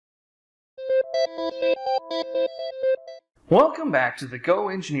Welcome back to the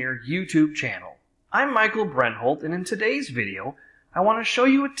GoEngineer YouTube channel. I'm Michael Brenholt, and in today's video, I want to show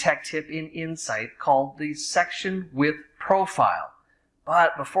you a tech tip in Insight called the Section with Profile.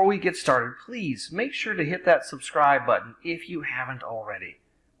 But before we get started, please make sure to hit that subscribe button if you haven't already.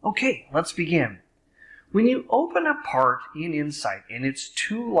 Okay, let's begin. When you open a part in Insight and it's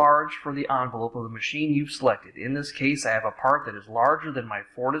too large for the envelope of the machine you've selected, in this case I have a part that is larger than my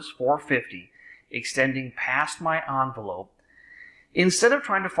Fortis 450, extending past my envelope, instead of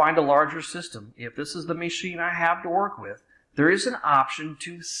trying to find a larger system, if this is the machine I have to work with, there is an option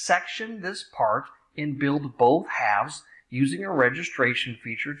to section this part and build both halves using a registration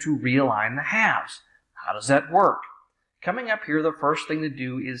feature to realign the halves. How does that work? Coming up here, the first thing to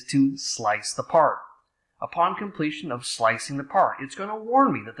do is to slice the part. Upon completion of slicing the part, it's going to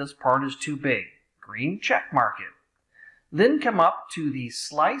warn me that this part is too big. Green check mark it. Then come up to the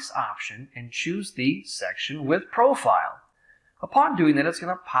Slice option and choose the Section with Profile. Upon doing that, it's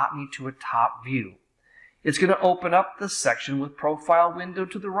going to pop me to a top view. It's going to open up the Section with Profile window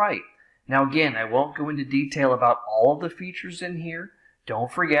to the right. Now again, I won't go into detail about all of the features in here.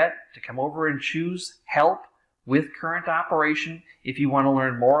 Don't forget to come over and choose Help with Current Operation if you want to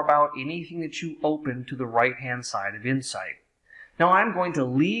learn more about anything that you open to the right-hand side of Insight. Now I'm going to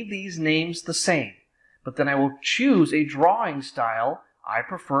leave these names the same, but then I will choose a drawing style I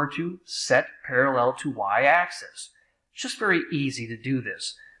prefer to set parallel to Y-axis. It's just very easy to do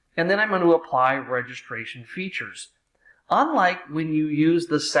this. And then I'm going to apply registration features. Unlike when you use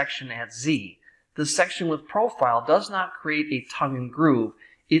the section at Z, the Section with Profile does not create a tongue and groove.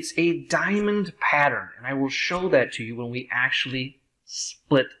 It's a diamond pattern, and I will show that to you when we actually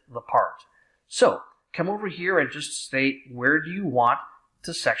split the part. So, come over here and just state where do you want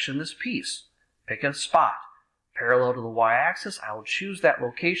to section this piece. Pick a spot. Parallel to the Y-axis, I will choose that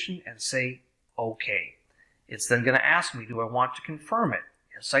location and say OK. It's then going to ask me, do I want to confirm it?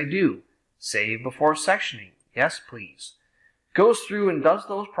 Yes, I do. Save before sectioning. Yes, please. Goes through and does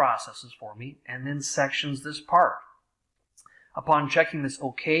those processes for me and then sections this part. Upon checking this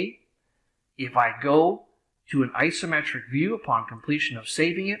OK, if I go to an isometric view upon completion of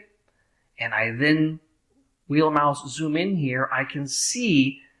saving it, and I then wheel mouse zoom in here, I can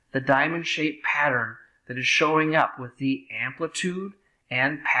see the diamond-shaped pattern that is showing up with the amplitude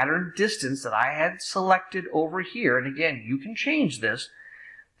and pattern distance that I had selected over here. And again, you can change this.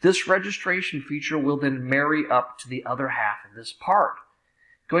 This registration feature will then marry up to the other half of this part.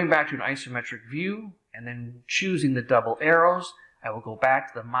 Going back to an isometric view and then choosing the double arrows, I will go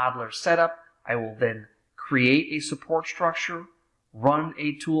back to the modeler setup. I will then create a support structure, run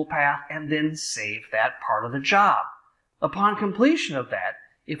a toolpath, and then save that part of the job. Upon completion of that,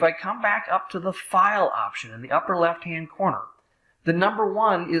 if I come back up to the File option in the upper left-hand corner, the number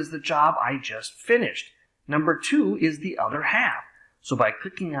 1 is the job I just finished. Number 2 is the other half. So by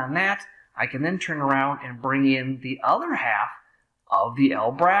clicking on that, I can then turn around and bring in the other half of the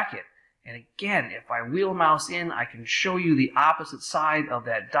L bracket. And again, if I wheel mouse in, I can show you the opposite side of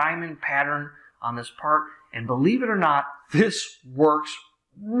that diamond pattern on this part. And believe it or not, this works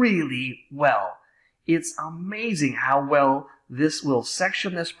really well. It's amazing how well this will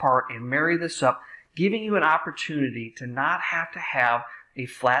section this part and marry this up, giving you an opportunity to not have to have a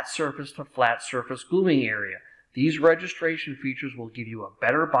flat surface to flat surface gluing area. These registration features will give you a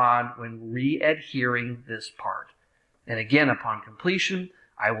better bond when re-adhering this part. And again, upon completion,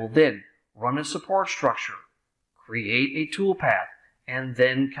 I will then run a support structure, create a toolpath, and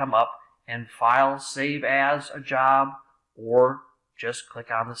then come up and file save as a job, or just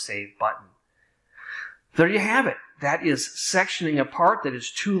click on the save button. There you have it. That is sectioning a part that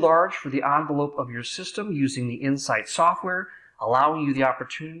is too large for the envelope of your system using the Insight software, allowing you the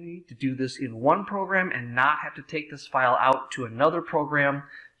opportunity to do this in one program and not have to take this file out to another program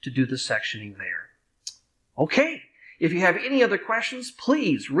to do the sectioning there. Okay, if you have any other questions,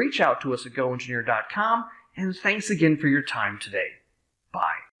 please reach out to us at GoEngineer.com, and thanks again for your time today.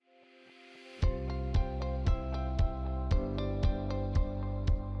 Bye.